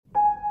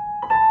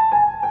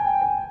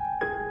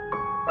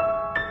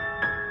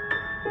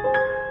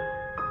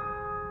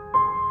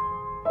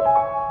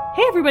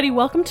everybody,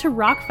 welcome to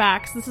Rock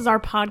Facts. This is our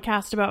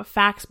podcast about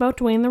facts about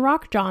Dwayne "The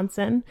Rock"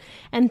 Johnson.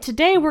 And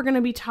today we're going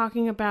to be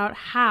talking about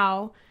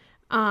how,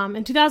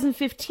 in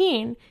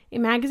 2015, a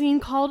magazine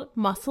called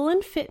Muscle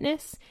and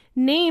Fitness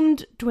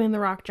named Dwayne "The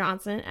Rock"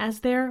 Johnson as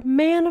their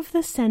Man of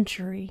the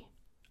Century.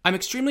 I'm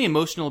extremely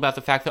emotional about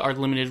the fact that our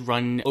limited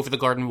run Over the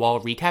Garden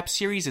Wall recap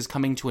series is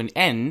coming to an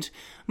end,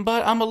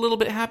 but I'm a little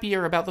bit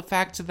happier about the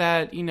fact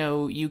that,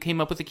 you came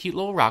up with a cute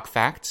little rock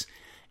fact.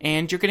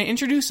 And you're going to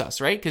introduce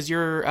us, right? Because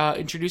you're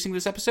introducing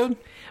this episode?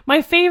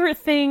 My favorite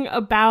thing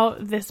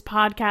about this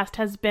podcast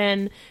has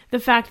been the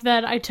fact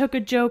that I took a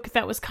joke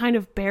that was kind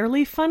of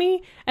barely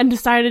funny and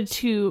decided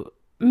to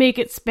make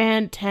it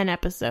span 10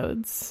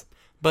 episodes.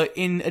 But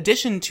in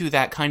addition to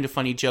that kind of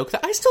funny joke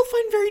that I still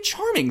find very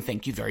charming,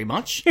 thank you very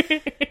much,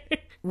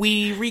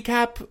 we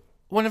recap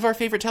one of our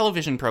favorite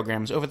television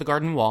programs, Over the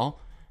Garden Wall,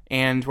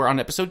 and we're on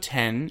episode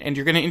 10, and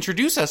you're going to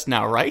introduce us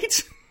now,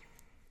 right?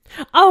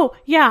 Oh,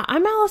 yeah,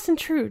 I'm Allison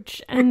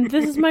Truch, and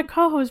this is my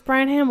co-host,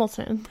 Brian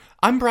Hamilton.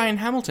 I'm Brian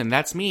Hamilton,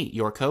 that's me,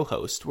 your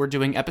co-host. We're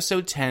doing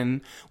episode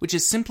 10, which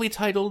is simply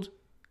titled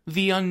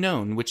The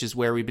Unknown, which is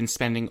where we've been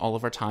spending all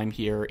of our time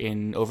here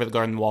in Over the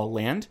Garden Wall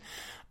land.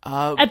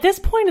 At this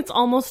point, it's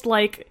almost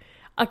like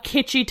a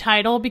kitschy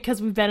title because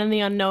we've been in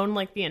the unknown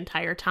like the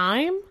entire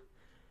time.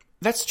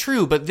 That's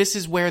true, but this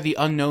is where the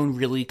unknown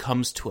really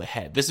comes to a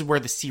head. This is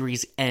where the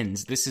series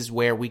ends. This is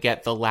where we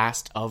get the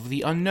last of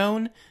the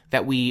unknown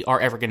that we are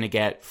ever going to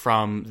get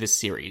from this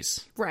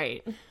series.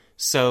 Right.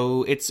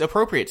 So it's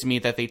appropriate to me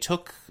that they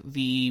took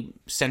the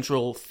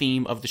central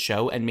theme of the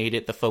show and made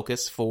it the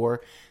focus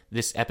for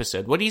this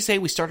episode. What do you say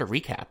we start a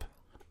recap?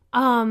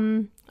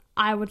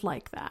 I would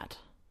like that.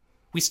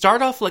 We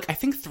start off, I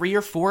think 3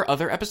 or 4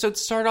 other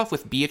episodes start off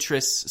with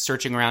Beatrice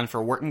searching around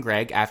for Wirt and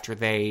Greg after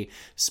they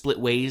split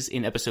ways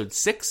in episode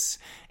 6.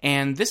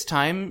 And this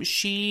time,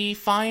 she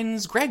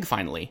finds Greg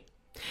finally.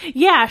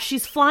 Yeah,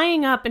 she's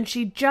flying up and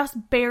she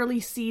just barely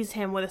sees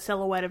him with a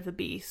silhouette of the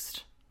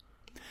Beast.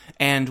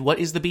 And what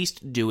is the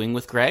Beast doing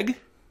with Greg?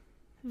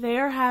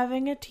 They're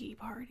having a tea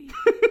party.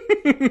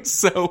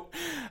 So,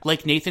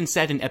 like Nathan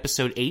said in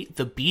episode 8,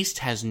 the Beast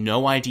has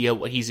no idea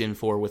what he's in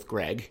for with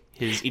Greg.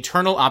 His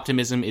eternal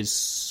optimism is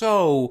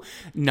so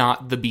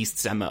not the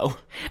Beast's MO.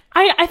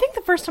 I think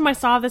the first time I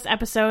saw this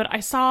episode, I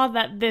saw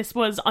that this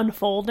was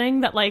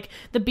unfolding, that,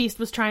 the Beast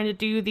was trying to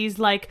do these,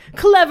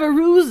 clever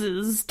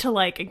ruses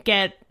to,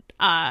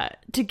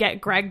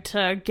 get Greg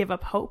to give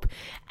up hope.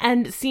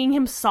 And seeing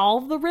him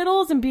solve the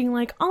riddles and being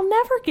like, I'll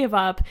never give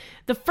up.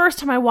 The first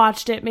time I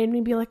watched it made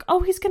me be like, oh,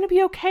 he's going to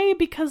be okay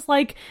because,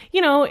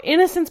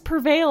 innocence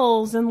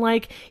prevails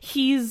and,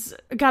 he's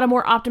got a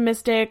more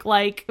optimistic,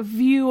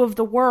 view of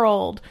the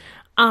world.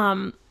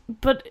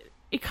 But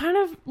it kind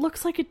of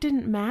looks like it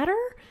didn't matter,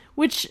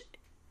 which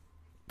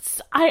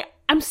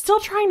I'm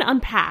still trying to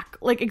unpack,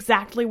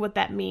 exactly what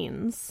that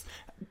means.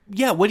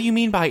 Yeah, what do you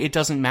mean by it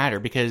doesn't matter?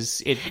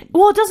 Because it...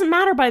 Well, it doesn't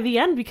matter by the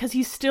end because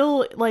he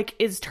still,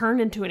 is turned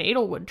into an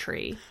Edelwood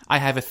tree. I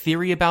have a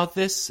theory about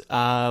this.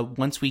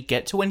 Once we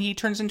get to when he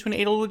turns into an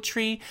Edelwood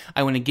tree,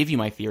 I want to give you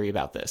my theory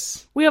about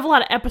this. We have a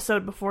lot of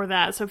episode before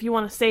that, so if you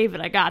want to save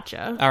it, I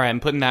gotcha. All right, I'm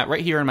putting that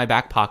right here in my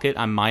back pocket.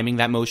 I'm miming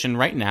that motion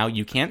right now.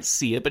 You can't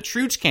see it, but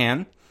Truch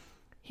can.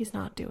 He's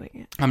not doing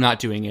it. I'm not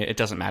doing it. It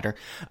doesn't matter.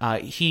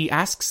 He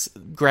asks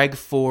Greg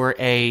for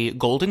a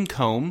golden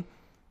comb,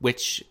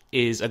 which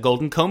is a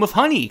golden comb of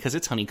honey, because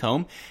it's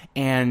honeycomb.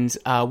 And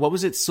what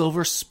was it,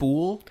 silver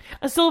spool?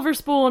 A silver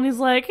spool, and he's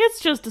like, it's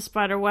just a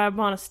spider web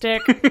on a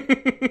stick.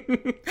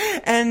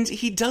 And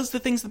he does the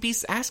things the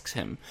Beast asks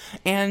him.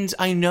 And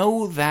I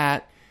know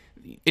that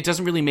it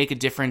doesn't really make a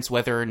difference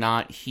whether or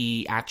not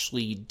he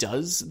actually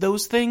does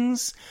those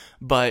things,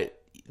 but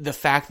the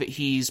fact that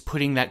he's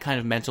putting that kind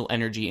of mental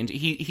energy into...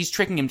 He's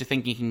tricking him to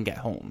thinking he can get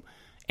home,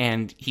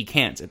 and he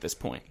can't at this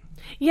point.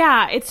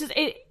 Yeah,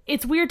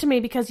 it's weird to me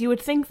because you would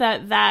think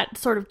that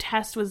sort of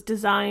test was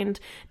designed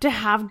to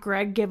have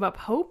Greg give up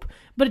hope,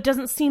 but it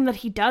doesn't seem that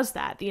he does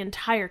that the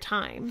entire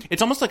time.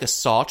 It's almost like a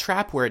saw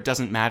trap where it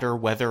doesn't matter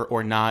whether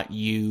or not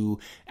you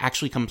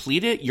actually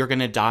complete it. You're going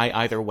to die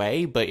either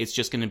way, but it's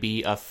just going to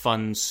be a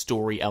fun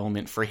story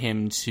element for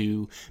him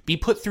to be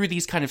put through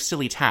these kind of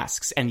silly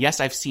tasks. And yes,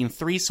 I've seen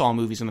 3 Saw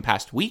movies in the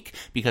past week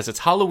because it's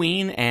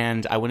Halloween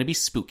and I want to be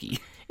spooky.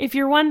 If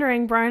you're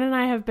wondering, Brian and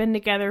I have been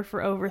together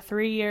for over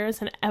 3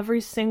 years, and every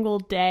single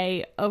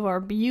day of our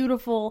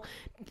beautiful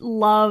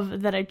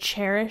love that I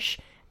cherish,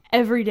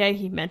 every day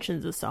he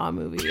mentions a Saw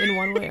movie in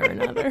one way or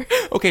another.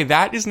 Okay,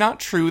 that is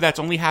not true. That's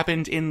only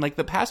happened in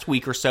the past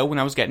week or so when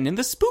I was getting in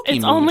the spooky mood.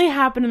 It's only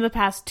happened in the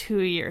past 2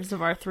 years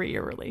of our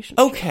 3-year relationship.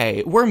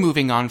 Okay, we're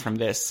moving on from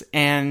this,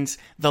 and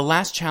the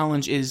last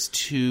challenge is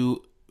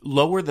to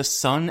lower the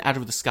sun out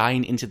of the sky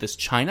and into this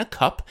china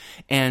cup.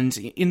 And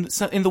in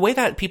the way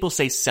that people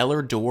say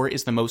cellar door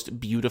is the most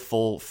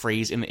beautiful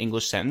phrase in the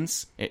English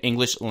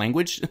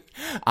language.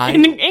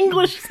 In an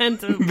English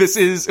sentence. This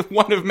is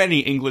one of many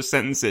English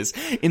sentences.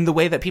 In the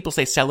way that people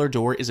say cellar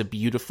door is a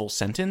beautiful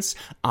sentence,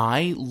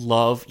 I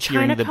love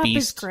hearing China the cup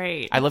beast. Is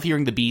great. I love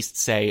hearing the beast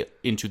say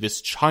into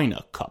this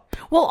china cup.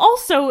 Well,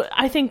 also,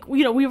 I think,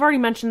 we've already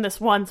mentioned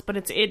this once,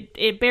 but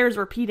it bears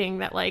repeating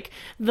that, like,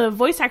 the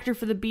voice actor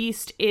for the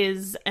beast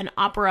is an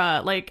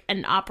opera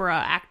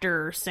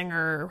actor,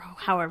 singer,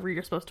 however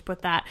you're supposed to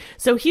put that.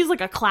 So he's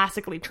like a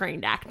classically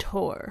trained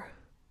actor.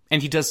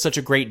 And he does such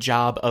a great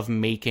job of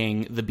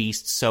making the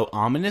beast so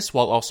ominous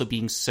while also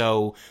being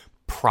so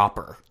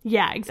proper.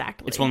 Yeah,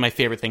 exactly. It's one of my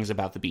favorite things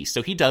about the beast.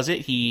 So he does it.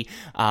 He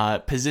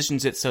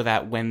positions it so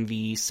that when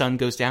the sun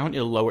goes down,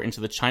 it'll lower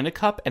into the china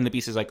cup, and the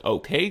beast is like,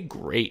 okay,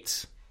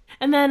 great.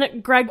 And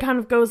then Greg kind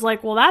of goes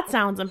like, well, that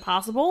sounds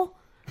impossible.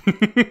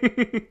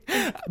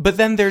 But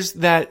then there's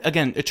that,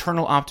 again,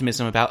 eternal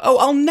optimism about,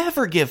 I'll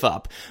never give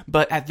up.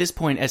 But at this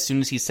point, as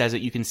soon as he says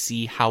it, you can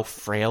see how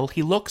frail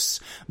he looks.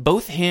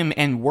 Both him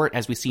and Wirt,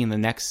 as we see in the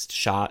next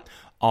shot,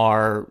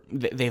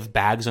 they have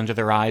bags under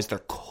their eyes. They're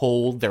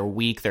cold, they're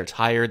weak, they're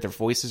tired, their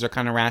voices are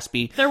kind of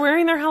raspy. They're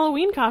wearing their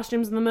Halloween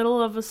costumes in the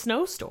middle of a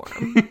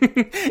snowstorm.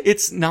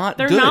 It's not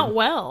They're good. not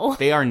well.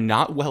 They are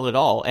not well at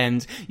all.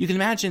 And you can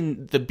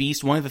imagine the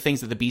beast, one of the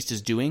things that the beast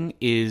is doing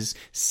is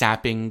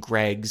sapping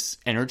Greg's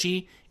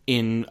energy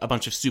in a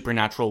bunch of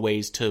supernatural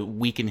ways to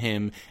weaken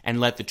him and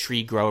let the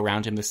tree grow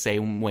around him the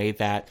same way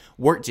that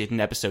Wirt did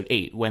in episode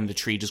 8 when the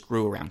tree just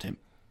grew around him.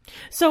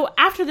 So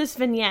after this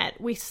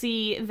vignette, we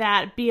see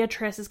that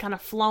Beatrice is kind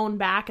of flown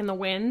back in the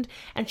wind,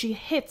 and she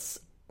hits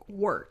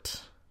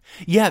Wirt.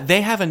 Yeah, they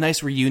have a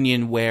nice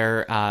reunion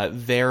where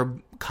their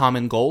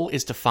common goal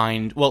is to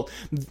find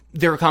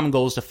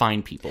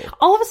people.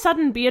 All of a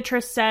sudden,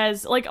 Beatrice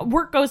says, like,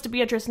 Wirt goes to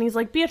Beatrice, and he's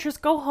like, Beatrice,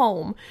 go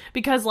home.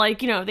 Because, like,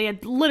 they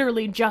had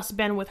literally just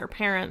been with her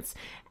parents.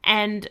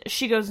 And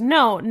she goes,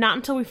 no, not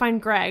until we find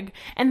Greg.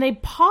 And they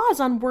pause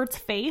on Wirt's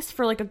face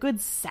for like a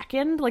good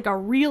second, like a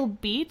real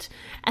beat.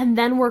 And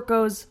then Wirt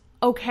goes,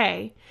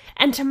 okay.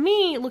 And to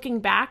me, looking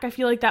back, I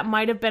feel like that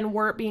might have been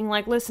Wirt being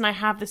like, listen, I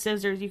have the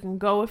scissors, you can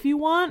go if you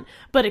want,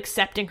 but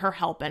accepting her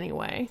help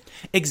anyway.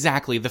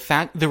 Exactly.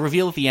 The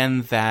reveal at the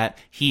end that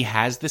he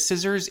has the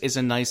scissors is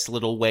a nice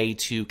little way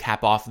to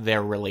cap off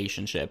their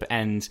relationship.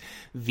 And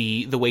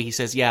the way he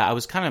says, yeah, I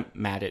was kind of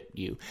mad at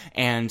you.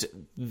 And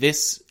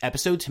this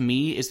episode to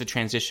me is the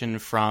transition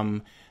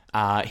from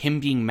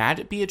him being mad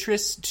at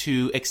Beatrice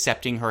to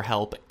accepting her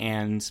help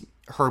and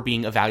her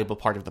being a valuable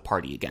part of the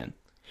party again.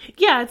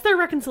 Yeah, it's their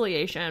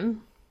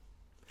reconciliation.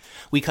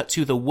 We cut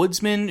to the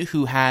woodsman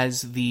who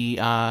has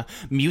the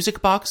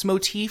music box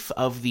motif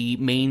of the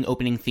main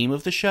opening theme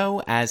of the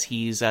show as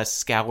he's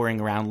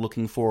scouring around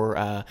looking for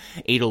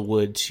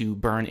Edelwood to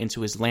burn into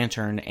his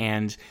lantern.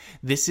 And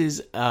this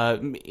is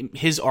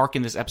his arc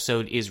in this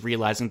episode is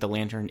realizing the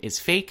lantern is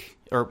fake,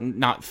 or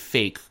not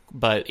fake,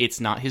 but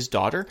it's not his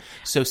daughter.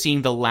 So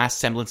seeing the last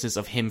semblances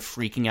of him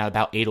freaking out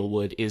about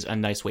Edelwood is a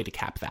nice way to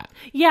cap that.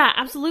 Yeah,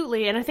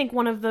 absolutely. And I think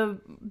one of the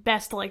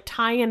best, like,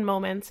 tie-in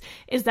moments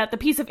is that the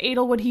piece of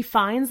Edelwood he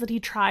finds that he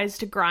tries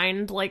to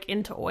grind, like,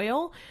 into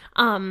oil,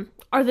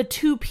 are the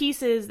two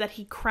pieces that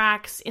he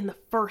cracks in the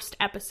first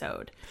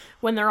episode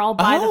when they're all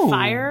by the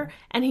fire,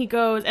 and he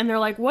goes, and they're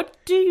like, what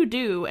do you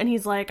do? And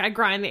he's like, I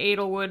grind the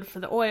Edelwood for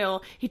the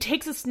oil. He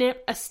takes a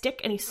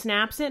stick and he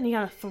snaps it and he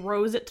kind of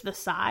throws it to the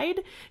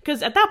side,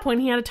 because at that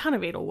point he had a ton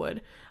of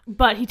Edelwood.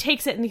 But he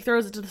takes it and he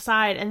throws it to the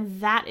side,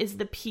 and that is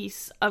the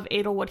piece of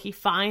Edelwood he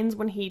finds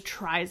when he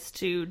tries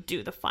to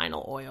do the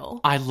final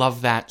oil. I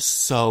love that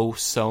so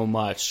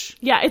much.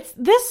 Yeah,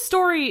 this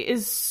story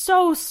is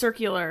so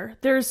circular.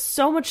 There's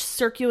so much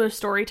circular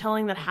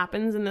storytelling that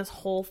happens in this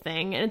whole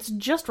thing, and it's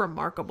just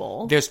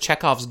remarkable. There's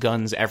Chekhov's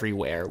guns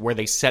everywhere, where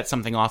they set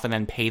something off and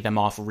then pay them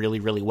off really,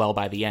 really well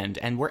by the end.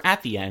 And we're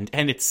at the end,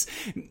 and it's...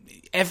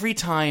 Every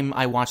time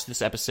I watch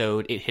this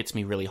episode, it hits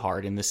me really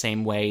hard in the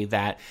same way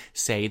that,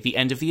 say, the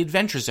end of the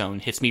Adventure Zone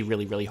hits me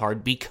really, really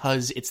hard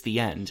because it's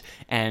the end.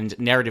 And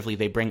narratively,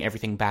 they bring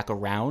everything back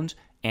around.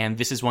 And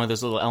this is one of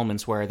those little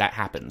elements where that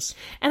happens.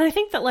 And I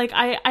think that, like,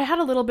 I had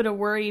a little bit of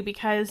worry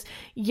because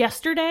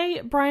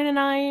yesterday, Brian and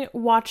I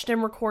watched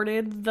and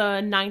recorded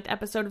the 9th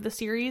episode of the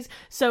series.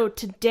 So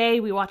today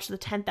we watched the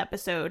 10th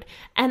episode.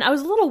 And I was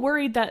a little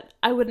worried that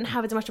I wouldn't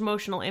have as much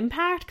emotional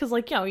impact because,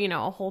 like,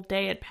 a whole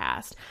day had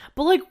passed.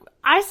 But, like,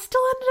 I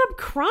still ended up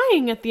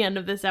crying at the end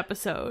of this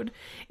episode.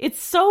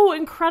 It's so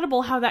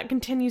incredible how that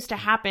continues to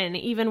happen,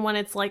 even when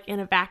it's, like, in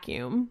a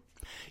vacuum.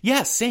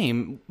 Yeah,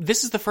 same.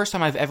 This is the first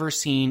time I've ever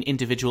seen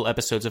individual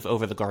episodes of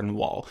Over the Garden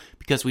Wall,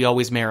 because we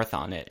always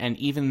marathon it. And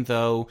even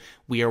though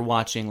we are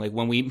watching, like,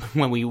 when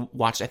we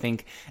watched, I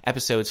think,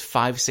 episodes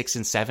 5, 6,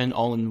 and 7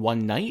 all in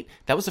one night,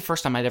 that was the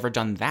first time I'd ever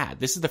done that.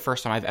 This is the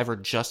first time I've ever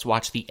just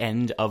watched the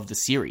end of the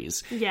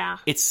series. Yeah.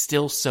 It's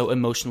still so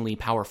emotionally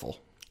powerful.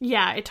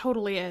 Yeah, it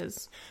totally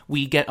is.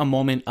 We get a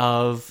moment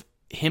of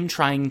him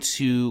trying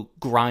to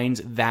grind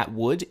that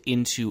wood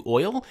into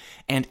oil,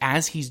 and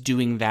as he's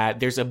doing that,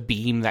 there's a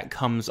beam that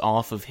comes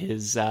off of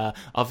his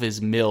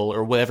mill,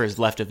 or whatever is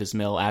left of his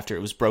mill after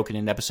it was broken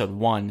in episode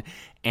 1,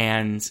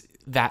 and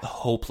that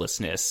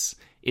hopelessness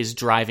is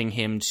driving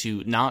him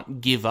to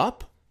not give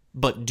up,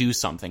 but do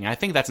something. I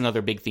think that's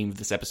another big theme of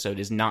this episode,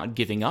 is not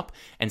giving up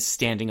and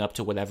standing up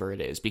to whatever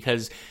it is.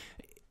 Because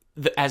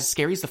as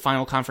scary as the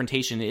final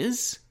confrontation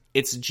is,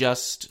 it's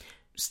just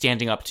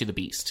standing up to the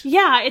beast.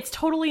 Yeah, it's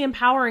totally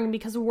empowering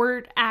because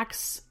Wirt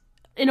acts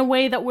in a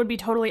way that would be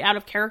totally out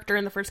of character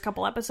in the first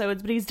couple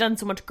episodes, but he's done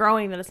so much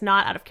growing that it's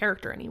not out of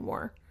character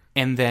anymore.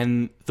 And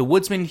then the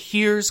woodsman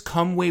hears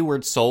Come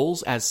Wayward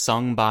Souls as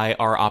sung by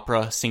our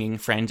opera singing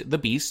friend, the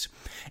Beast,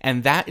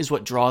 and that is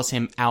what draws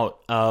him out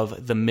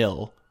of the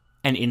mill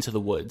and into the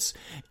woods.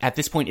 At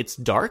this point, it's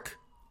dark.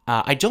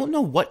 I don't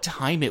know what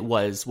time it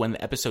was when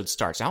the episode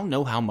starts. I don't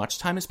know how much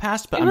time has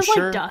passed, but I'm sure... It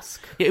was like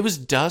dusk. It was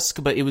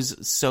dusk, but it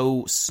was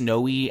so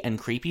snowy and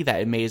creepy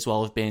that it may as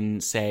well have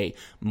been, say,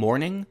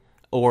 morning,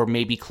 or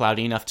maybe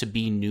cloudy enough to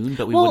be noon,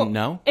 but we wouldn't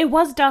know. It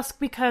was dusk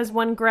because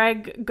when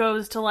Greg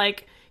goes to,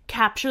 like,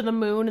 capture the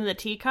moon in the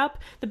teacup,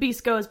 the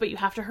beast goes, but you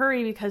have to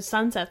hurry because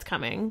sunset's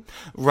coming.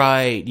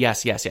 Right.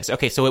 Yes.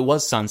 Okay, so it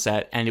was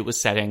sunset and it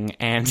was setting,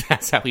 and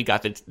that's how we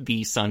got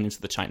the sun into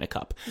the china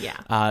cup.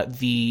 Yeah.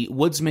 The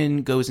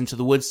woodsman goes into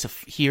the woods to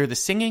hear the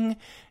singing,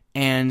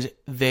 and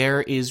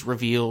there is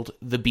revealed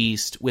the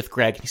beast with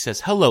Greg. He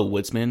says, "Hello,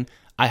 woodsman.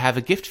 I have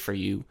a gift for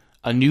you.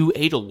 A new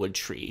Edelwood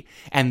tree."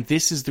 And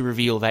this is the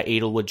reveal that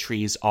Edelwood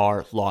trees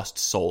are lost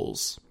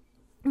souls.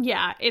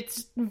 Yeah,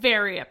 it's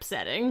very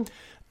upsetting.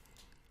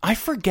 I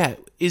forget,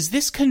 is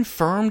this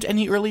confirmed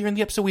any earlier in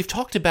the episode? We've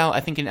talked about, I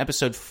think in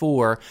episode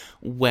 4,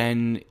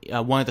 when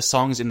one of the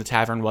songs in the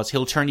tavern was,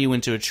 he'll turn you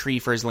into a tree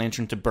for his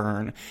lantern to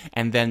burn,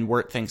 and then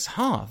Wirt thinks,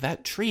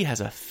 that tree has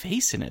a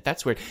face in it.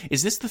 That's weird.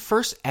 Is this the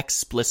first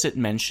explicit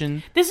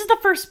mention? This is the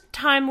first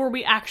time where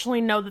we actually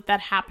know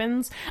that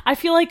happens. I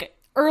feel like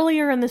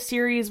earlier in the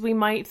series, we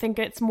might think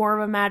it's more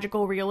of a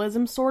magical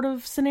realism sort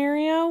of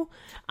scenario.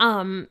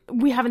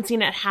 We haven't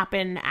seen it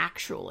happen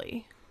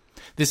actually.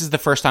 This is the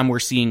first time we're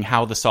seeing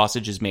how the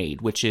sausage is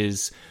made, which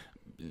is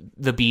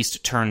the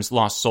beast turns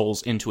lost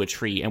souls into a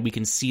tree, and we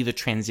can see the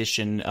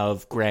transition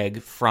of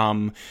Greg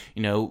from,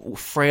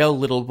 frail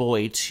little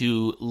boy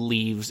to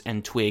leaves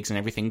and twigs and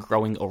everything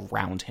growing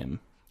around him.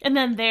 And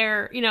then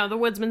the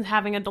woodsman's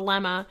having a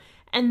dilemma.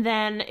 And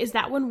then, is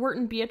that when Wirt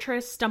and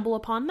Beatrice stumble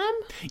upon them?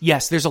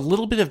 Yes, there's a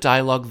little bit of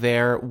dialogue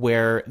there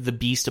where the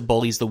beast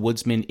bullies the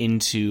woodsman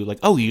into, like,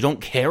 oh, you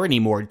don't care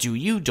anymore, do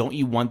you? Don't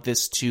you want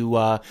this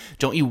to,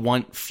 don't you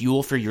want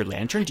fuel for your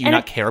lantern? Do you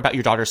not care about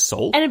your daughter's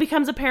soul? And it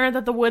becomes apparent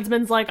that the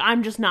woodsman's like,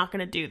 I'm just not going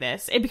to do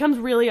this. It becomes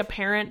really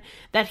apparent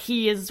that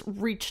he has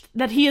reached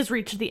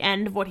the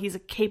end of what he's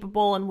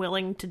capable and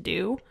willing to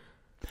do.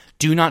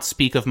 Do not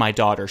speak of my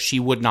daughter. She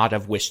would not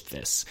have wished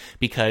this,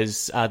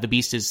 because the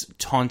beast is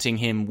taunting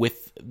him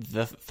with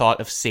the thought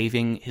of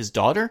saving his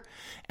daughter.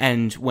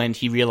 And when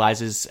he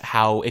realizes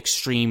how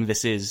extreme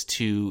this is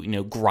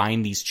to,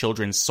 grind these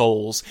children's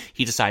souls,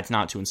 he decides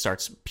not to and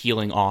starts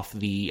peeling off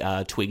the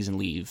twigs and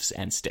leaves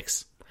and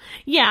sticks.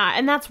 Yeah,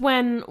 and that's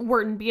when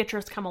Wirt and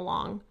Beatrice come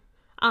along.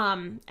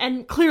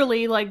 And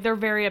clearly, they're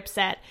very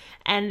upset.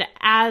 And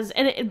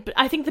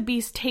I think the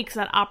beast takes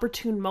that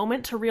opportune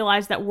moment to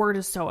realize that Wirt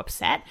is so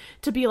upset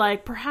to be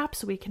like,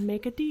 perhaps we can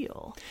make a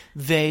deal.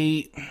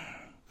 The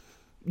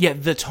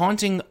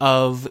taunting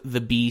of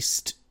the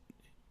beast,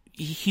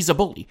 he's a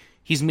bully.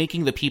 He's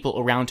making the people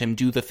around him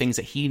do the things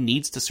that he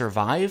needs to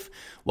survive,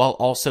 while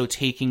also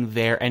taking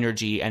their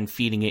energy and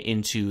feeding it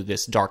into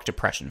this dark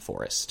depression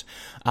forest.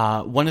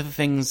 One of the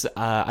things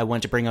I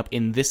want to bring up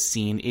in this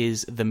scene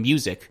is the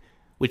music,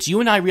 which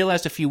you and I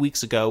realized a few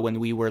weeks ago when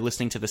we were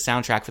listening to the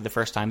soundtrack for the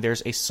first time.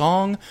 There's a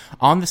song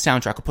on the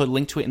soundtrack. I'll put a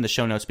link to it in the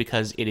show notes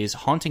because it is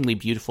hauntingly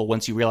beautiful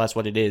once you realize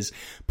what it is.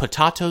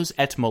 Potatoes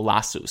et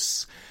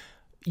molassus.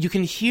 You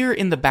can hear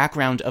in the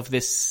background of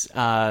this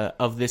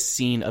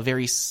scene a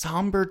very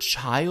somber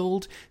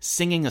child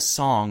singing a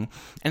song,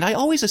 and I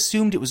always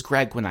assumed it was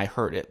Greg when I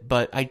heard it,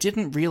 but I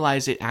didn't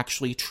realize it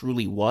actually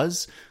truly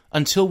was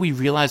until we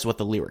realized what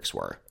the lyrics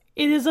were.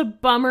 It is a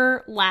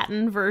bummer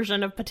Latin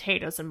version of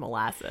Potatoes and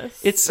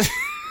Molasses. It's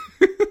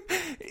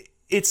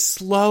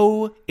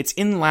slow, it's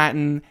in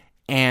Latin,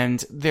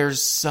 and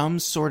there's some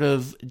sort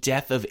of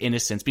death of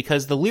innocence,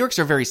 because the lyrics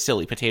are very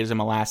silly. Potatoes and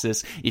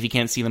molasses, if you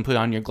can't see them, put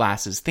on your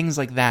glasses, things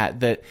like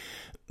that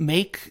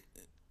make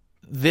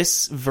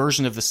this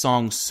version of the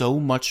song so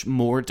much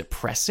more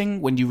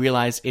depressing when you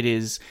realize it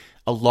is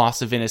a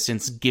loss of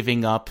innocence,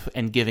 giving up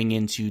and giving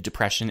into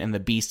depression and the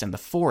beast and the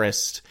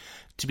forest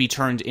to be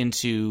turned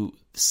into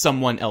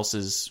someone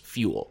else's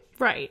fuel.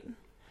 Right.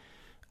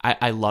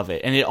 I love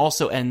it. And it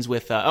also ends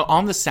with,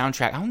 on the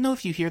soundtrack, I don't know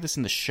if you hear this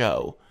in the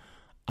show.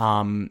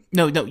 No,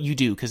 you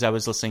do, because I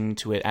was listening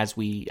to it as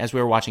we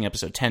were watching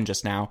episode 10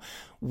 just now.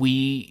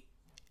 We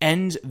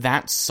end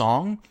that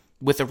song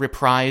with a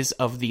reprise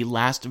of the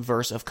last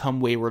verse of Come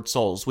Wayward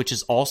Souls, which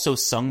is also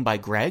sung by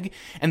Greg.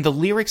 And the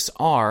lyrics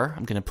are,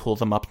 I'm going to pull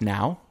them up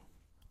now.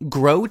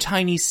 Grow,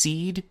 tiny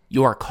seed,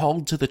 you are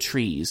called to the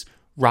trees.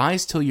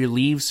 Rise till your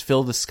leaves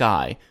fill the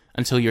sky,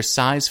 until your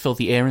sighs fill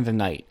the air and the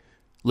night.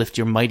 Lift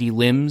your mighty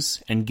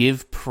limbs and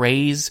give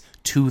praise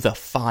to the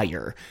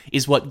fire,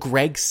 is what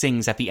Greg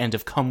sings at the end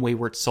of Come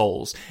Wayward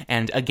Souls,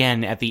 and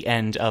again at the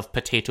end of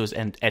Potatoes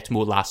and Et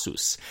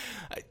Molassus.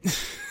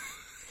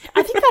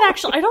 I think that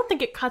actually, I don't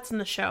think it cuts in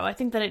the show. I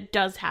think that it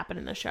does happen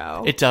in the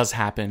show. It does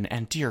happen,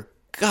 and dear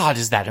God,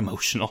 is that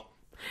emotional.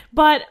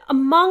 But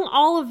among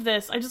all of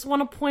this, I just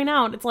want to point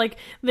out, it's like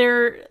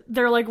they're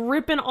like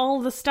ripping all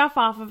the stuff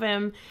off of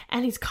him,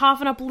 and he's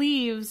coughing up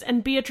leaves,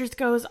 and Beatrice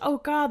goes, oh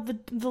God,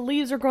 the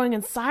leaves are growing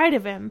inside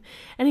of him.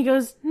 And he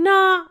goes,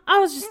 nah, I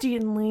was just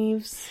eating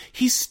leaves.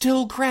 He's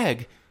still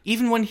Greg.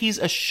 Even when he's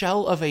a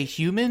shell of a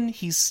human,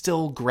 he's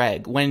still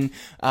Greg. When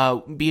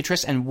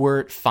Beatrice and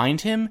Wirt find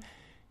him,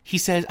 he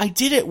says, I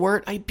did it,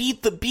 Wirt, I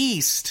beat the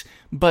beast.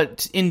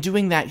 But in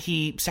doing that,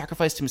 he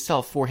sacrificed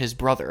himself for his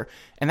brother.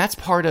 And that's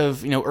part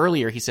of,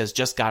 earlier he says,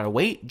 just gotta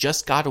wait,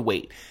 just gotta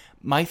wait.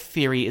 My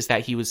theory is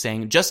that he was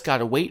saying, just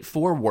gotta wait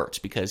for Wirt,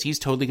 because he's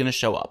totally gonna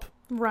show up.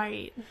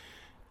 Right.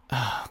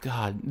 Oh,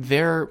 God.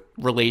 Their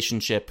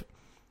relationship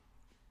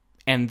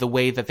and the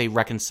way that they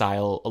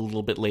reconcile a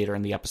little bit later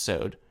in the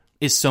episode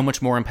is so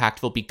much more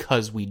impactful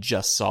because we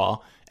just saw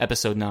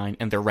episode 9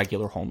 and their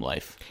regular home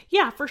life.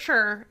 Yeah, for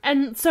sure.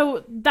 And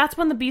so that's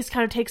when the Beast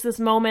kind of takes this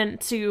moment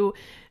to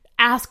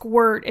ask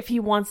Wirt if he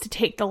wants to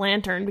take the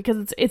lantern,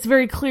 because it's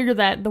very clear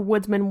that the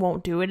woodsman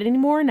won't do it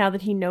anymore now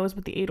that he knows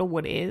what the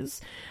Edelwood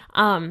is.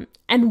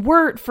 And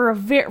Wirt, for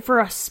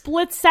a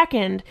split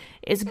second,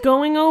 is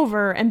going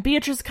over, and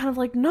Beatrice is kind of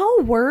like, no,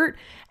 Wirt.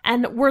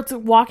 And Wirt's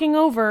walking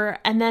over,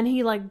 and then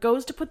he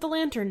goes to put the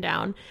lantern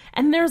down,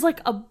 and there's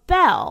a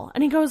bell,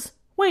 and he goes,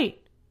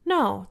 wait,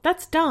 no,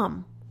 that's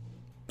dumb.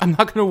 I'm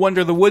not going to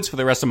wander the woods for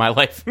the rest of my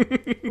life.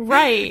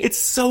 Right. It's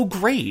so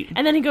great.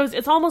 And then he goes,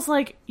 it's almost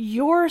like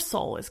your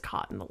soul is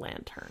caught in the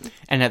lantern.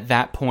 And at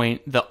that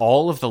point,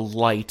 all of the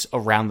light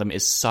around them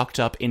is sucked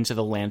up into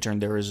the lantern.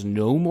 There is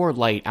no more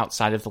light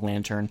outside of the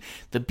lantern.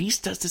 The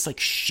Beast does this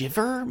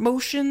shiver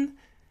motion.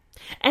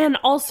 And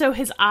also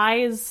his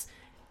eyes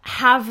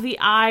have the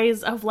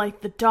eyes of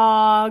the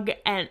dog,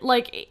 and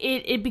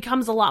it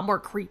becomes a lot more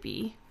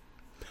creepy.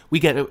 We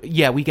get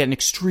an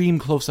extreme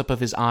close-up of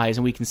his eyes,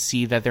 and we can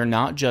see that they're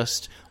not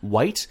just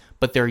white,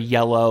 but they're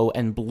yellow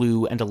and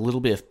blue and a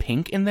little bit of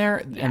pink in there,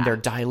 and they're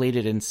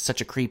dilated in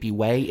such a creepy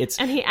way.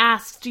 And he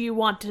asks, do you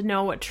want to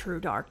know what true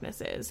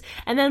darkness is?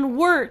 And then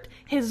Wirt,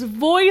 his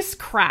voice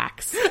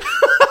cracks.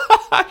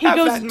 He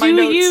goes,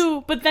 do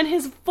you? But then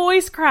his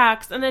voice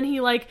cracks, and then he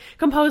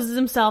composes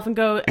himself and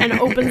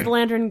opens the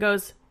lantern and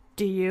goes,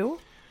 do you?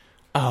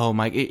 Oh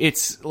my,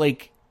 it's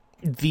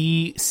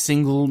the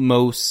single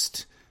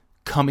most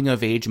coming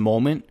of age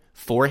moment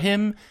for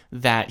him,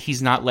 that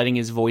he's not letting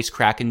his voice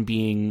crack and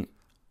being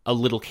a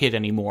little kid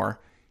anymore.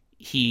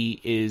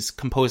 He is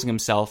composing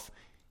himself.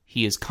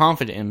 He is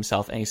confident in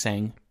himself, and he's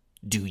saying,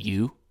 do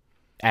you?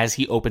 As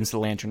he opens the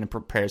lantern and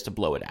prepares to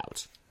blow it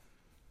out.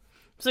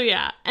 So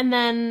yeah, and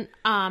then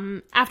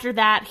after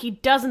that, he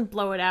doesn't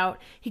blow it out.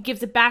 He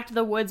gives it back to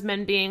the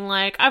woodsman, being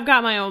like, I've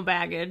got my own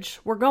baggage.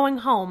 We're going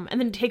home. And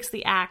then he takes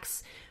the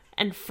axe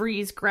and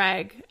frees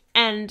Greg.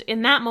 And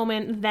in that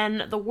moment,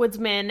 then the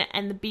woodsman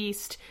and the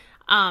Beast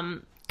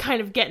kind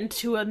of get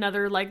into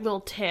another little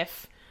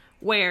tiff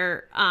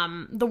where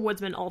the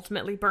woodsman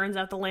ultimately burns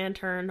out the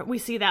lantern. We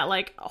see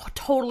that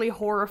totally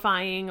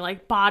horrifying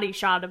body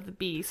shot of the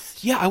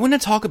Beast. Yeah, I want to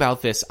talk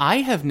about this.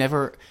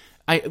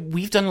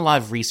 We've done a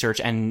lot of research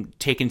and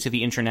taken to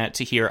the internet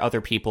to hear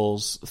other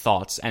people's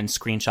thoughts and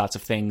screenshots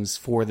of things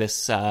for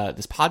this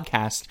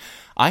podcast.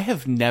 I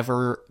have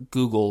never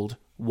Googled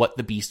what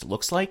the Beast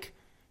looks like.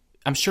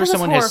 I'm sure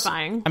someone has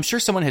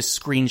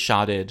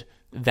screenshotted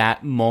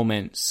that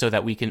moment so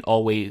that we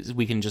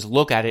can just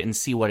look at it and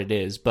see what it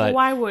is. But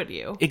why would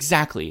you?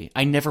 Exactly.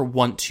 I never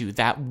want to.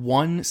 That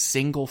one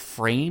single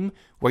frame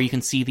where you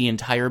can see the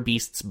entire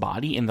Beast's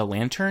body in the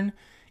lantern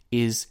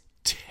is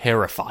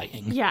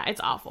terrifying. Yeah,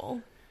 it's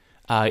awful.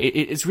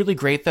 It's really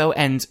great though,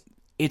 and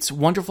it's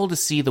wonderful to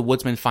see the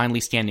woodsman finally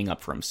standing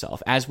up for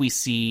himself. As we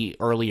see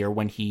earlier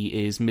when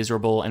he is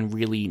miserable and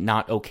really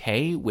not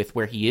okay with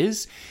where he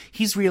is,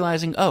 he's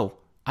realizing, oh,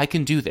 I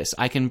can do this.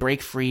 I can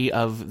break free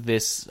of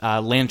this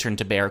lantern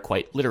to bear,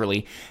 quite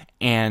literally,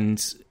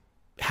 and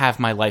have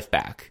my life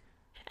back.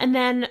 And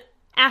then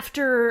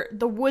after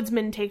the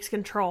woodsman takes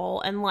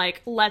control and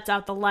lets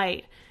out the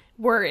light,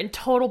 we're in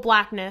total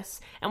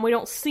blackness and we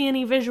don't see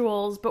any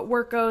visuals, but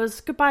Wirt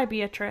goes, goodbye,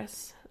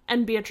 Beatrice.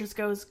 And Beatrice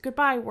goes,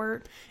 goodbye,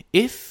 Wirt.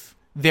 If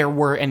there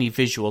were any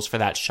visuals for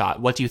that shot,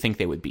 what do you think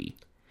they would be?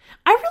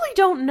 I really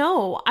don't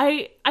know.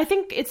 I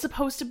think it's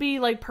supposed to be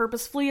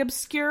purposefully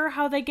obscure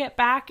how they get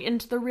back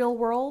into the real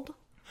world.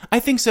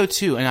 I think so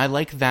too, and I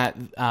like that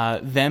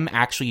them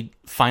actually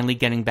finally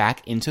getting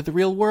back into the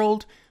real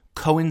world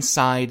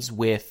coincides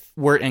with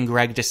Wirt and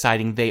Greg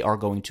deciding they are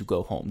going to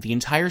go home. The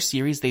entire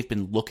series, they've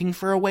been looking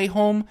for a way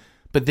home,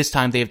 but this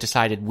time they have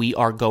decided we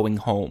are going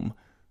home.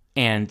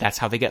 And that's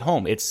how they get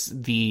home. It's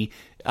the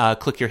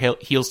click your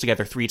heels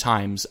together 3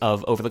 times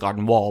of Over the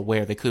Garden Wall,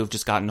 where they could have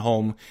just gotten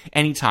home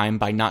anytime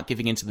by not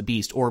giving in to the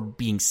beast or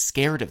being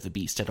scared of the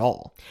beast at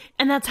all.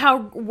 And that's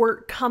how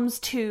Wirt comes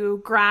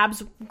to,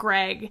 grabs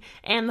Greg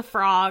and the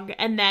frog,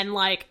 and then,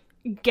 like,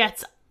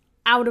 gets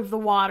out of the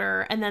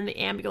water, and then the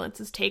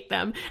ambulances take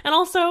them. And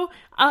also,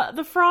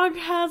 the frog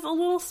has a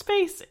little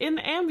space in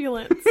the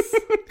ambulance.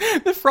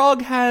 The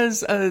frog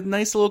has a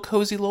nice little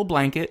cozy little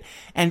blanket,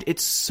 and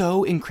it's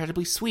so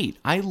incredibly sweet.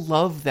 I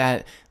love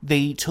that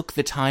they took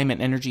the time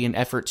and energy and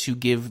effort to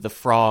give the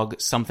frog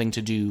something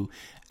to do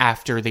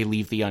after they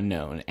leave the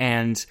unknown.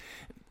 And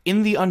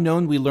in the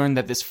unknown, we learn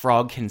that this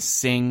frog can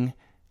sing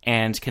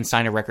and can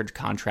sign a record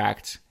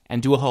contract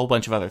and do a whole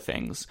bunch of other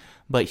things.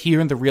 But here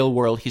in the real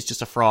world, he's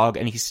just a frog,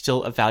 and he's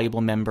still a valuable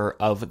member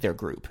of their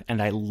group,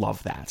 and I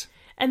love that.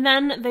 And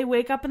then they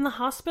wake up in the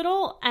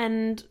hospital,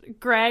 and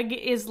Greg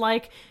is,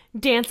 like,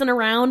 dancing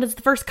around. It's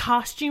the first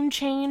costume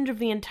change of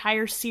the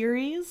entire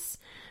series.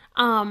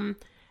 And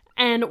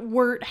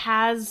Wirt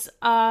has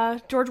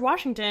George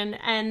Washington,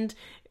 and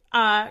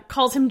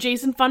calls him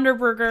Jason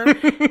Funderburger.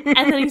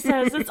 And then he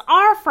says, "It's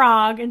our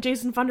frog." And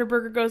Jason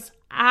Funderburger goes,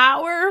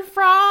 "Our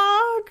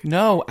frog?"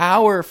 No,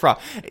 our frog.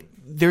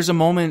 There's a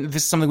moment,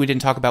 this is something we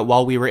didn't talk about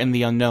while we were in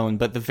the unknown,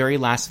 but the very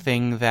last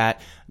thing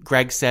that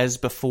Greg says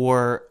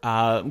before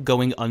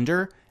going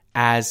under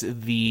as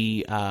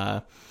the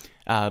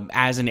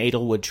as an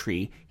Edelwood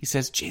tree, he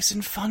says,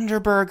 "Jason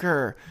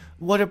Funderburger,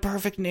 what a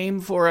perfect name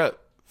for a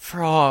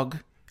frog,"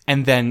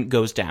 and then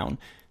goes down.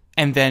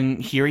 And then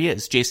here he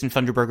is, Jason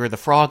Funderburger the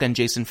frog and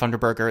Jason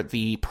Funderburger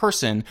the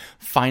person,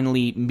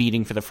 finally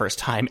meeting for the first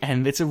time.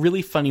 And it's a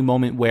really funny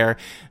moment where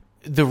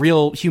the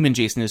real human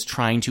Jason is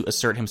trying to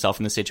assert himself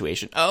in the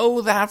situation.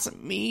 "Oh, that's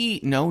me.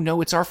 No,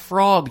 it's our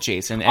frog,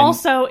 Jason." And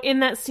also,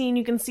 in that scene,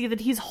 you can see that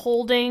he's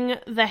holding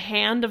the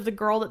hand of the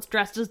girl that's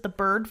dressed as the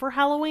bird for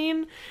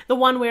Halloween. The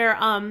one where,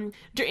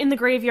 in the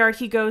graveyard,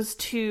 he goes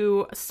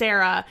to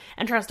Sarah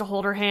and tries to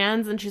hold her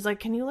hands, and she's like,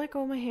 "Can you let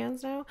go of my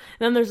hands now?" And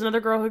then there's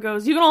another girl who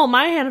goes, "You can hold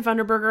my hand,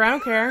 Funderburger, I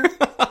don't care."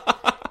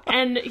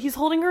 And he's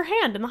holding her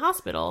hand in the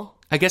hospital.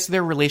 I guess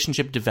their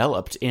relationship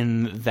developed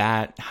in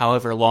that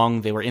however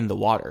long they were in the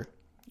water.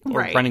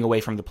 Or right. Running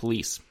away from the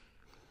police.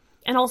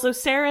 And also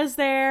Sarah's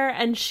there,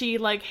 and she,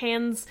 like,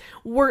 hands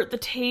Wirt the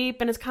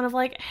tape, and it's kind of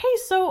like, "Hey,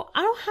 so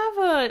I don't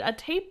have a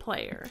tape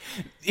player."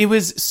 It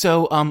was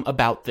so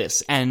about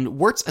this, and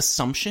Wirt's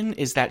assumption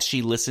is that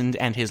she listened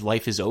and his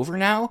life is over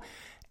now.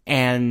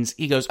 And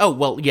he goes, "Oh,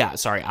 well, yeah,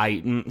 sorry, I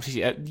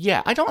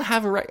don't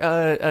have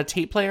a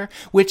tape player,"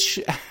 which,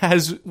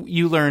 as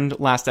you learned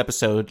last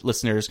episode,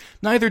 listeners,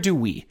 neither do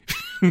we.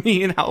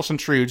 Me and Alison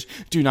Truge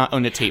do not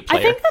own a tape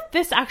player. I think that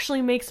this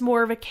actually makes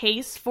more of a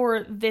case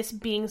for this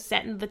being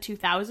set in the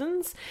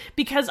 2000s,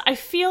 because I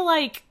feel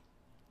like,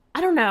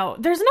 I don't know,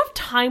 there's enough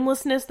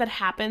timelessness that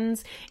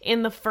happens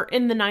in the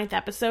 9th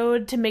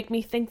episode to make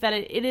me think that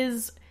it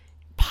is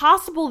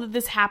possible that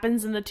this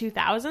happens in the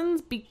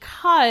 2000s,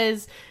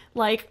 because,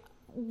 like,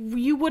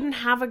 you wouldn't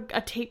have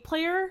a tape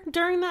player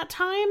during that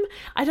time.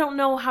 I don't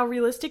know how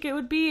realistic it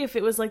would be if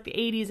it was like the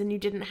 80s and you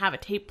didn't have a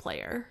tape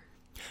player.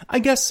 I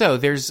guess so.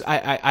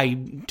 I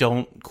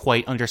don't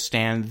quite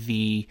understand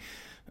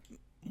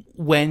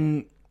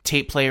when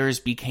tape players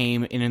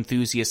became an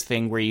enthusiast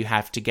thing where you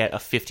have to get a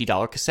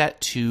 $50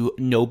 cassette to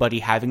nobody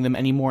having them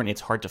anymore and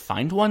it's hard to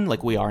find one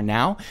like we are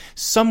now.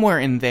 Somewhere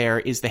in there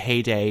is the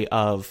heyday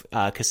of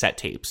cassette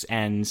tapes,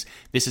 and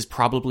this is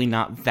probably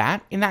not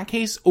that in that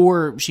case,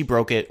 or she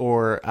broke it,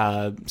 or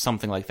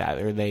something like that,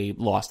 or they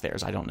lost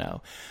theirs, I don't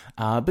know.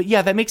 But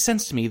yeah, that makes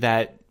sense to me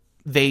that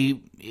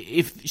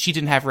if she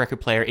didn't have a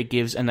record player, it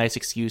gives a nice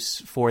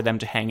excuse for them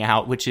to hang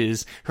out, which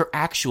is her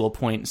actual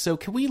point. So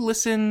can we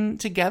listen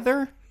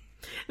together?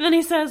 And then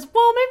he says,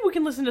 "Well, maybe we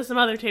can listen to some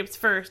other tapes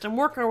first and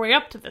work our way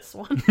up to this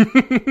one."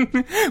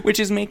 Which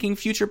is making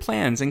future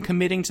plans and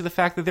committing to the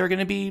fact that they're going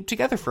to be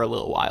together for a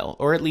little while,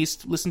 or at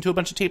least listen to a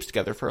bunch of tapes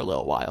together for a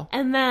little while.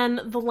 And then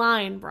the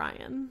line,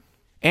 Brian.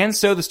 And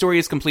so the story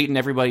is complete and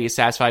everybody is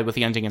satisfied with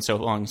the ending and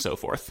so on and so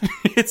forth.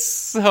 It's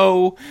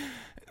so...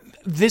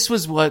 This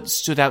was what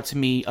stood out to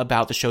me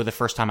about the show the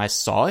first time I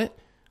saw it,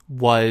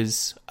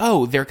 was,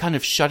 they're kind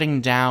of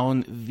shutting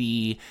down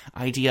the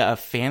idea of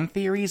fan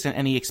theories and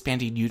any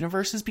expanded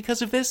universes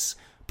because of this.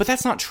 But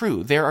that's not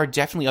true. There are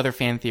definitely other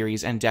fan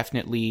theories and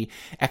definitely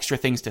extra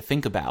things to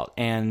think about.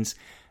 And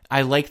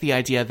I like the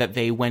idea that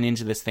they went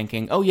into this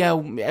thinking, "Oh yeah,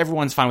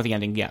 everyone's fine with the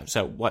ending. Yeah,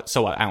 so what?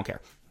 I don't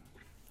care."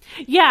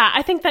 Yeah,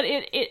 I think that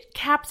it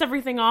caps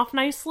everything off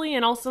nicely,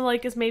 and also,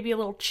 like, is maybe a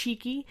little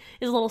cheeky,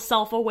 is a little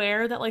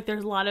self-aware that, like,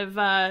 there's a lot of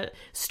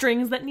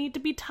strings that need to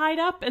be tied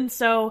up, and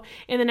so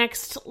in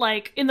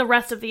the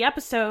rest of the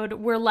episode,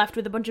 we're left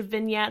with a bunch of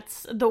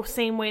vignettes, the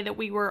same way that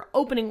we were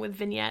opening with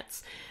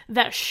vignettes,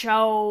 that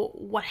show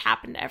what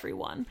happened to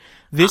everyone.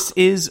 This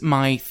is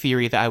my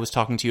theory that I was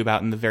talking to you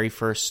about in the very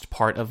first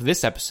part of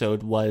this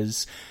episode,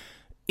 was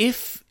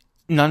if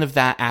none of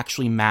that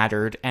actually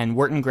mattered, and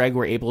Wirt and Greg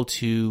were able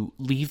to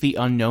leave the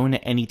unknown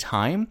at any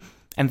time,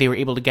 and they were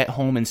able to get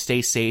home and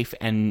stay safe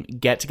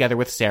and get together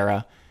with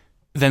Sarah,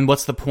 then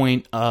what's the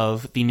point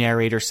of the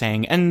narrator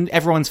saying, and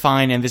everyone's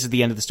fine, and this is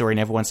the end of the story, and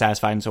everyone's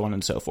satisfied, and so on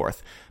and so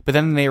forth. But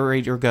then the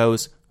narrator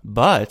goes,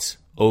 but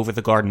over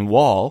the garden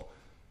wall,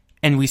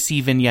 and we see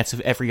vignettes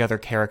of every other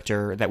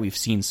character that we've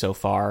seen so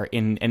far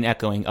in an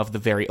echoing of the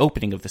very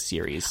opening of the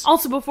series.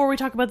 Also, before we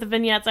talk about the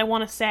vignettes, I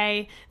want to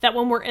say that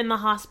when we're in the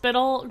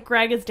hospital,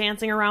 Greg is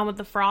dancing around with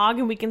the frog,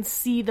 and we can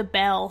see the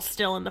bell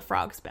still in the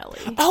frog's belly.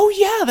 Oh,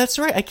 yeah, that's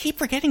right. I keep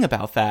forgetting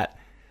about that.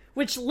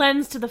 Which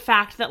lends to the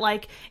fact that,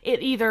 like,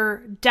 it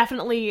either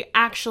definitely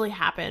actually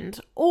happened,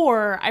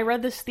 or I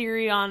read this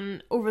theory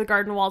on Over the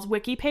Garden Wall's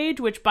wiki page,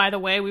 which, by the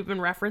way, we've been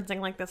referencing,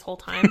 like, this whole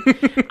time.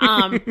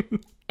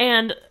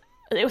 And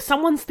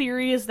someone's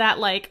theory is that,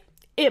 like,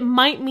 it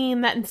might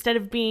mean that instead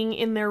of being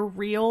in their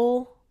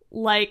real,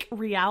 like,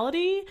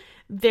 reality,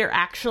 they're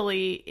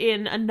actually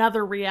in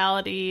another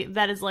reality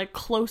that is, like,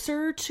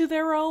 closer to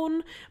their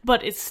own,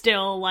 but it's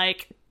still,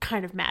 like,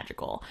 kind of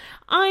magical.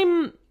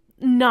 I'm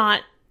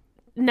not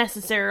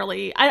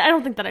necessarily, I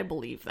don't think that I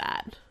believe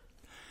that.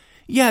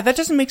 Yeah, that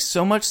doesn't make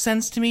so much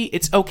sense to me.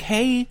 It's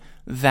okay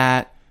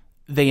that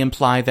they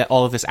imply that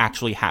all of this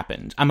actually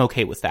happened. I'm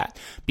okay with that.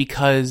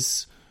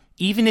 Because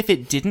even if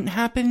it didn't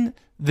happen,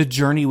 the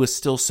journey was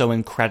still so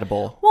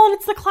incredible. Well, and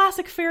it's the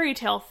classic fairy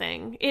tale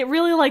thing. It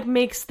really, like,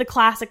 makes the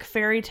classic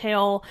fairy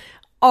tale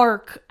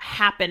arc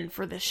happen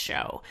for this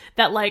show.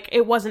 That, like,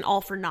 it wasn't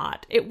all for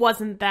naught. It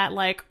wasn't that,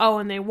 like, oh,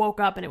 and they woke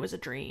up and it was a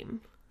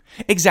dream.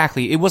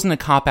 Exactly. It wasn't a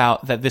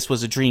cop-out that this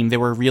was a dream. There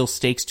were real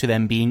stakes to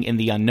them being in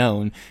the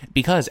unknown,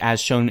 because,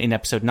 as shown in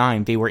episode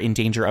 9, they were in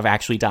danger of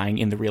actually dying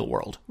in the real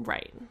world.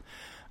 Right.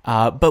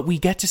 But we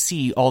get to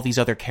see all these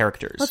other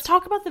characters. Let's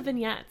talk about the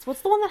vignettes.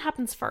 What's the one that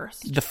happens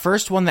first? The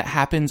first one that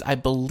happens, I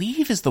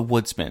believe, is the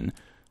Woodsman,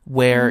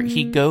 where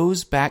he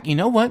goes back. You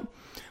know what?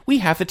 We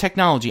have the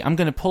technology. I'm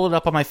going to pull it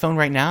up on my phone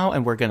right now,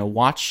 and we're going to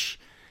watch.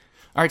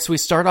 All right, so we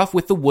start off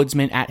with the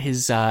Woodsman at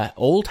his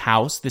old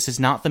house. This is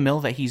not the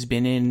mill that he's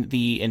been in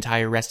the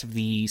entire rest of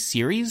the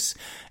series.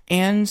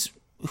 And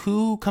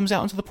who comes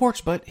out onto the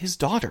porch but his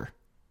daughter?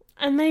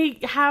 And they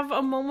have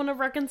a moment of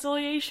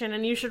reconciliation,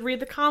 and you should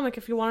read the comic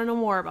if you want to know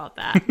more about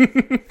that.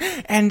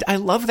 And I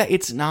love that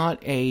it's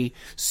not a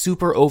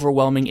super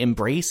overwhelming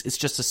embrace. It's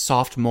just a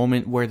soft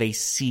moment where they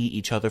see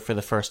each other for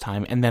the first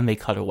time, and then they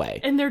cut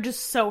away. And they're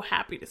just so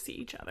happy to see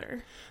each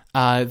other.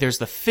 There's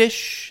the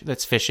fish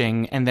that's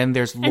fishing, and then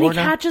there's Lorna. And he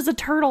catches a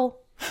turtle.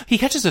 He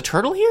catches a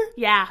turtle here?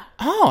 Yeah.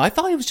 Oh, I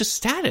thought he was just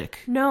static.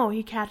 No,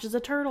 he catches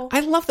a turtle. I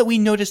love that we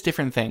notice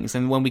different things,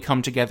 and when we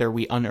come together,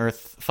 we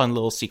unearth fun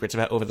little secrets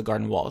about Over the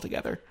Garden Wall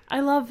together.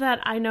 I love that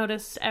I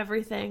notice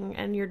everything,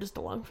 and you're just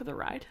along for the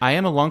ride. I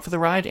am along for the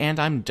ride, and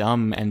I'm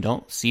dumb and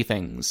don't see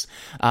things.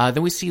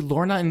 Then we see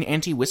Lorna and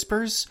Auntie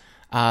Whispers.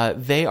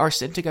 They are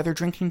sitting together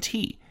drinking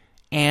tea.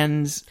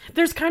 And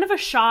there's kind of a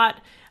shot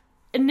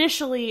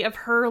initially of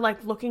her,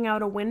 like, looking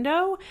out a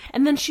window,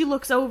 and then she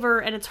looks over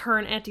and it's her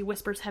and Auntie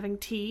Whispers having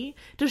tea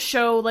to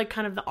show, like,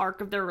 kind of the arc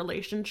of their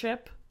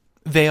relationship.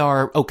 They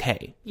are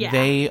okay. Yeah.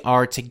 They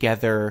are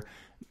together.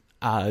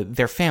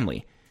 They're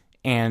family.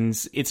 And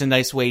it's a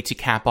nice way to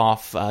cap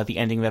off the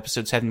ending of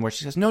episode 7 where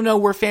she says, no,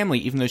 we're family,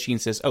 even though she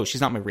says, oh,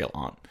 she's not my real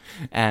aunt.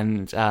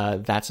 And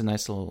that's a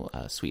nice little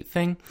sweet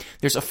thing.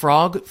 There's a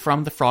frog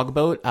from the frog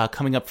boat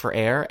coming up for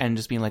air and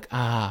just being like,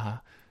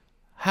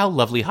 how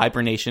lovely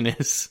hibernation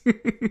is.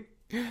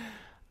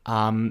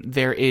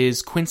 There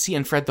is Quincy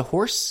and Fred the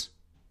horse.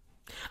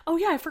 Oh,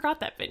 yeah, I forgot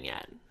that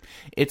vignette.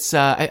 It's,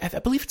 I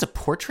believe it's a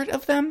portrait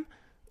of them.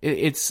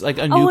 It's like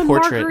a new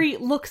portrait. Oh, and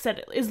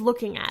Marguerite is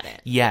looking at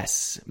it.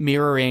 Yes,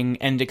 mirroring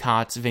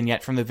Endicott's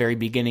vignette from the very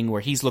beginning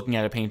where he's looking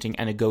at a painting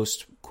and a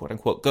ghost,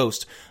 quote-unquote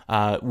ghost,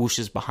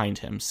 whooshes behind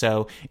him.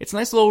 So it's a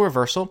nice little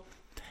reversal.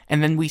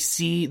 And then we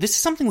see, this is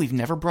something we've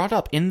never brought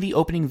up. In the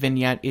opening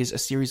vignette is a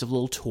series of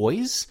little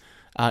toys,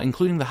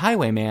 including the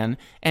Highwayman,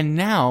 and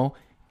now,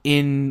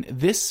 in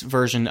this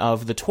version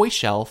of the toy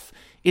shelf,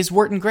 is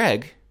Wirt and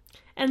Greg.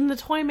 And the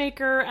toy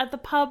maker at the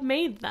pub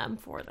made them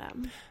for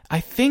them. I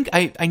think,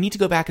 I need to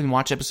go back and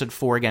watch episode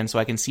 4 again so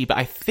I can see, but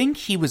I think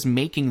he was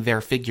making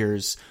their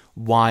figures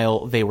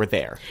while they were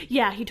there.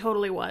 Yeah, he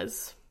totally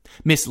was.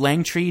 Miss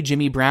Langtree,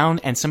 Jimmy Brown,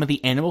 and some of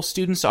the animal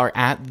students are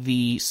at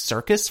the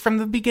circus from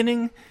the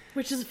beginning.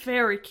 Which is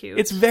very cute.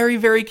 It's very,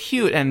 very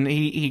cute. And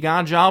he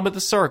got a job at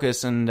the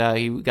circus, and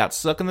he got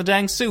stuck in the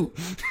dang suit.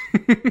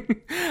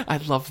 I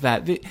love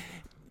that.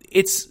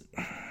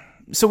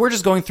 So we're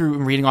just going through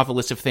and reading off a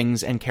list of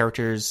things and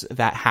characters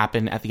that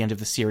happen at the end of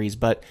the series,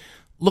 but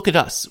look at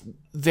us.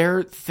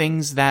 They're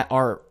things that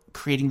are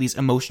creating these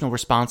emotional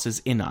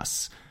responses in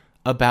us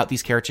about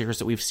these characters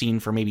that we've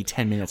seen for maybe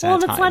 10 minutes at a time.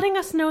 Well, it's letting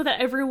us know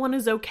that everyone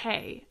is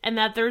okay, and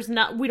that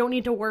we don't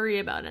need to worry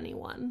about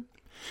anyone.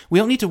 We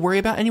don't need to worry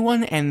about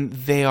anyone, and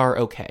they are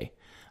okay.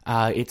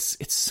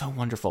 It's so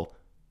wonderful.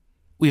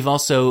 We've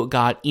also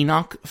got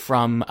Enoch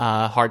from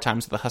Hard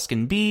Times with the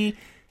Huskin' Bee.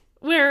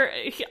 Where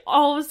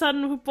all of a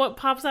sudden what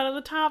pops out of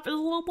the top is a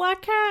little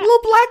black cat. Little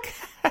black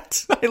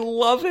cat. I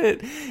love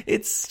it.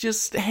 It's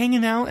just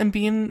hanging out and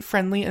being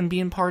friendly and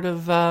being part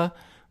of the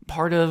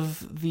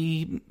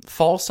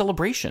fall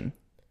celebration.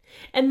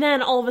 And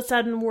then all of a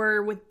sudden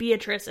we're with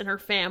Beatrice and her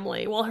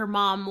family while her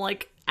mom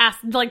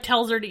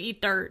tells her to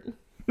eat dirt.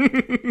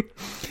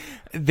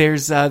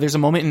 There's a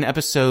moment in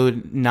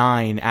episode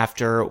 9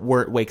 after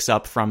Wirt wakes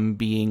up from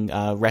being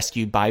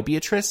rescued by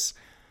Beatrice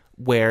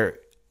where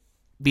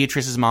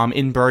Beatrice's mom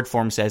in bird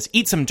form says,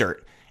 "Eat some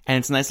dirt." And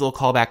it's a nice little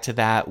callback to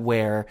that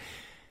where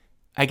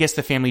I guess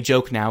the family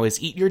joke now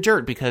is eat your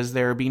dirt because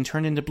they're being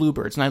turned into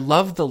bluebirds. And I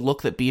love the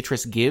look that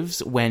Beatrice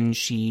gives when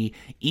she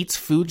eats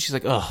food. She's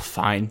like, "Oh,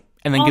 fine."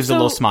 And then gives a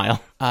little smile.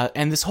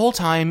 And this whole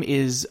time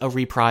is a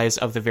reprise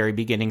of the very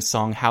beginning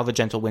song, How the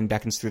Gentle Wind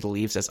Beckons Through the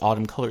Leaves as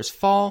Autumn Colors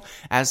Fall,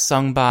 as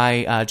sung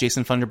by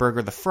Jason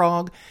Funderburgher, the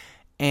frog.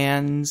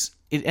 And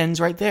it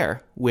ends right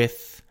there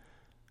with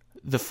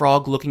the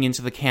frog looking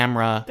into the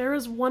camera. There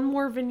is one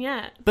more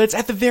vignette. But it's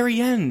at the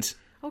very end.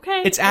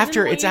 Okay. It's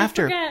after.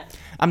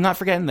 I'm not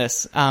forgetting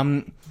this.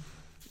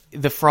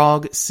 The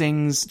frog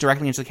sings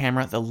directly into the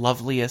camera, "The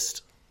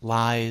loveliest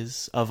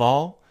lies of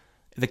all."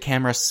 The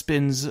camera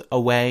spins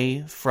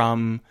away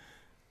from...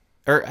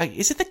 Or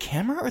is it the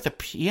camera or the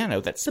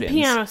piano that spins? The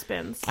piano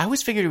spins. I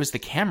always figured it was the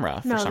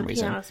camera for some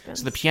reason. Piano spins.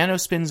 So the piano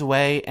spins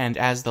away, and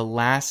as the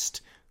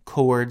last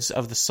chords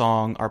of the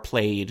song are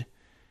played,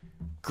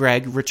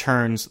 Greg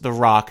returns the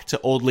rock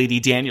to Old Lady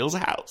Daniel's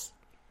house.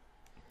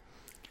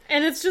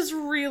 And it's just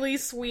really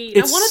sweet.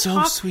 It's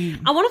so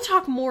sweet. I want to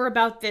talk more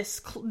about this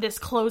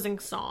closing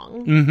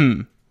song.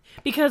 Mm-hmm.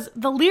 Because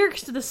the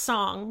lyrics to this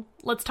song,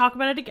 let's talk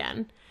about it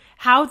again.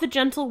 How the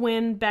gentle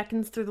wind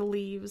beckons through the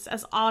leaves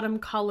as autumn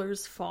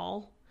colors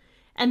fall.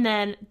 And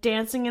then,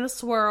 dancing in a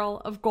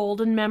swirl of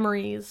golden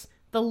memories,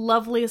 the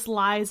loveliest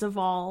lies of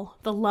all,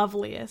 the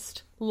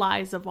loveliest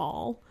lies of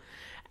all.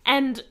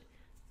 And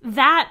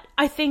that,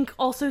 I think,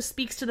 also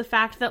speaks to the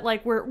fact that,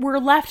 like, we're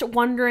left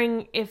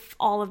wondering if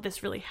all of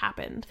this really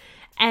happened.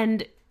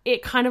 And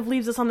it kind of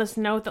leaves us on this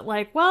note that,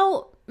 like,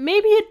 well,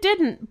 maybe it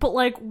didn't, but,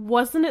 like,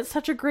 wasn't it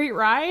such a great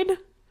ride?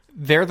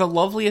 They're the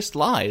loveliest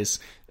lies.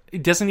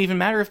 It doesn't even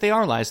matter if they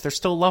are lies. They're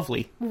still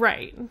lovely.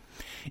 Right.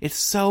 It's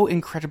so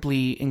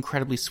incredibly,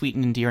 incredibly sweet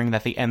and endearing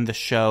that they end the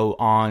show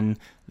on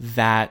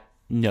that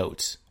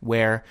note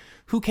where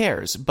who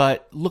cares?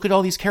 But look at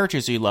all these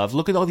characters you love.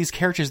 Look at all these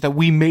characters that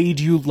we made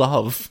you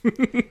love.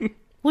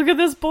 Look at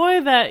this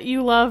boy that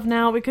you love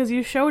now because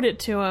you showed it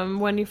to him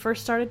when you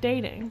first started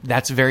dating.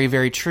 That's very,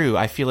 very true.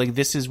 I feel like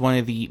this is one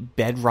of the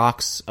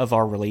bedrocks of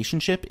our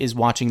relationship is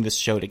watching this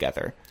show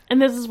together.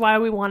 And this is why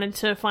we wanted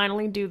to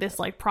finally do this,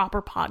 like,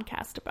 proper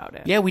podcast about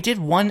it. Yeah, we did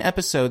one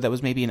episode that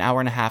was maybe an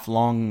hour and a half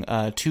long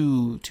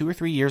 2 or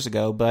 3 years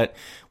ago, but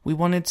we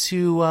wanted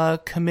to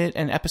commit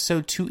an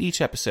episode to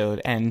each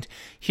episode. And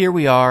here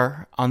we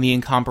are on the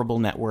Incomparable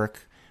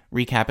Network,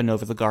 recapping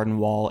Over the Garden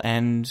Wall,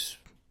 and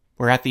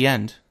we're at the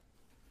end.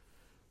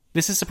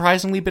 This is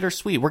surprisingly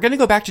bittersweet. We're going to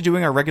go back to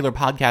doing our regular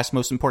podcast,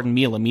 Most Important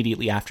Meal,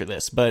 immediately after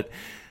this, but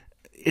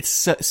it's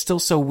still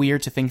so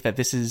weird to think that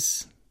this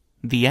is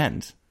the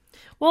end.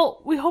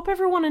 Well, we hope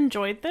everyone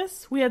enjoyed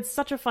this. We had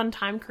such a fun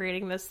time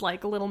creating this,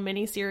 like, little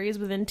mini-series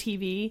within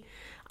TV.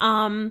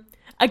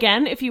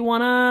 Again, if you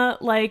want to,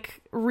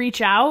 like,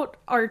 reach out,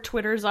 our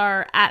Twitters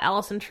are at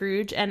Allison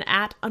Truge and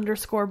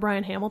 @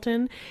 Brian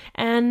Hamilton.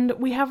 And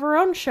we have our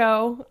own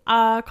show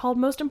called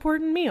Most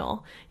Important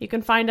Meal. You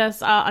can find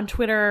us on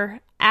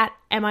Twitter at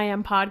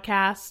MIM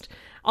Podcast.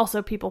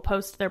 Also, people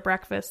post their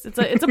breakfast. It's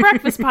a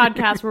breakfast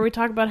podcast where we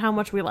talk about how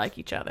much we like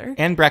each other.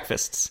 And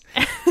breakfasts.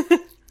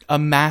 A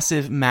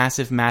massive,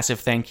 massive, massive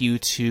thank you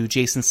to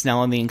Jason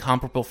Snell and The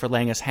Incomparable for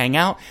letting us hang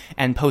out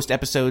and post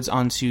episodes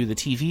onto the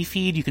TV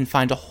feed. You can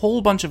find a whole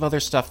bunch of other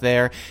stuff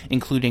there,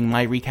 including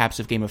my recaps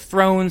of Game of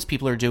Thrones.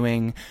 People are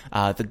doing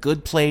The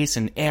Good Place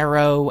and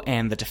Arrow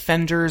and The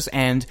Defenders.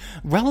 And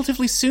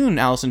relatively soon,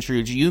 Allison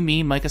Truge, you,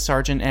 me, Micah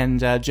Sargent,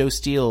 and Joe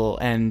Steele,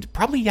 and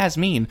probably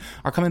Yasmin,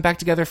 are coming back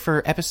together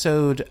for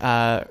episode...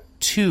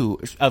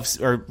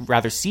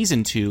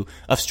 season 2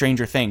 of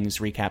Stranger Things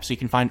recap. So you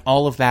can find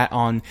all of that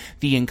on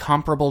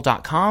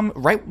theincomparable.com,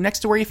 right next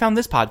to where you found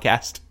this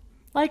podcast.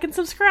 Like and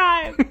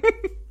subscribe.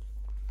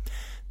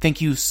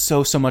 Thank you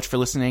so, so much for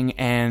listening,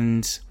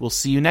 and we'll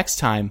see you next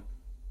time.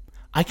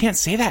 I can't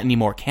say that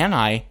anymore, can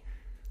I?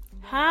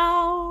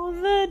 How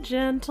the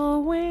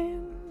gentle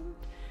wind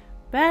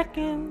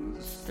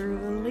beckons through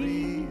the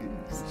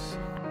leaves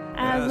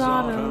as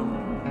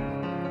autumn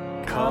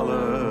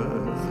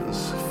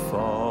colors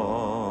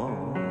fall,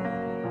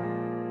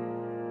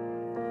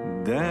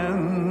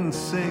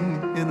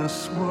 dancing in a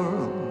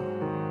swirl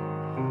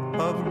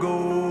of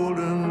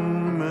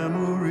golden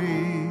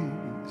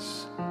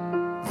memories,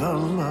 the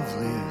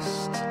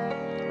loveliest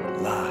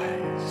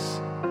lies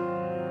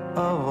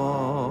of all.